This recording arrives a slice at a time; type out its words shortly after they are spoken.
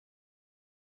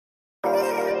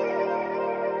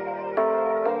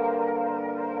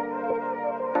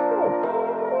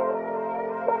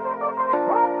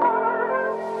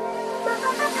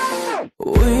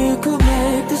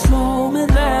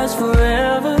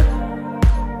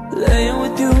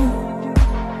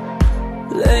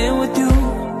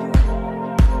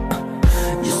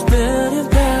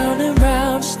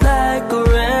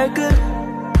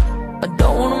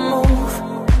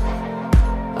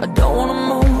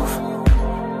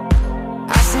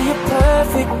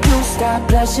stop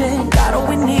blushing. Got all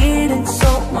we need and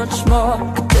so much more.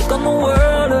 Could take on the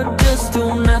world or just do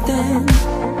nothing.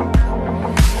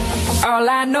 All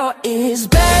I know is,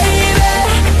 baby,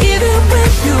 even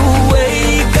when you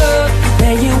wake up,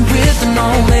 laying with no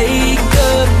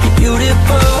makeup, you're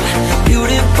beautiful,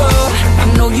 beautiful. I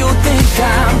know you think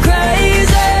I'm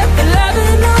crazy for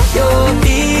loving all your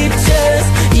features,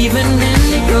 even in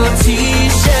your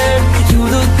t-shirt. You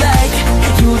look like,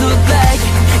 you look like,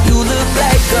 you look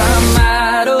like a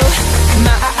model,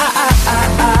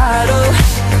 model,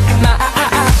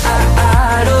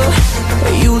 model.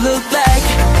 You look like,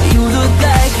 you look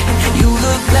like, you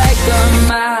look like a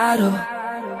model.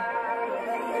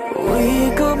 We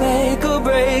could make or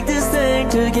break this thing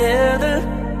together.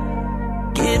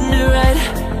 Getting it right,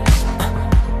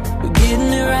 we're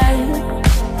getting it right.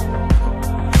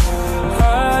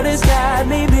 Heart has got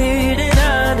me beating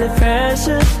under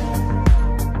pressure.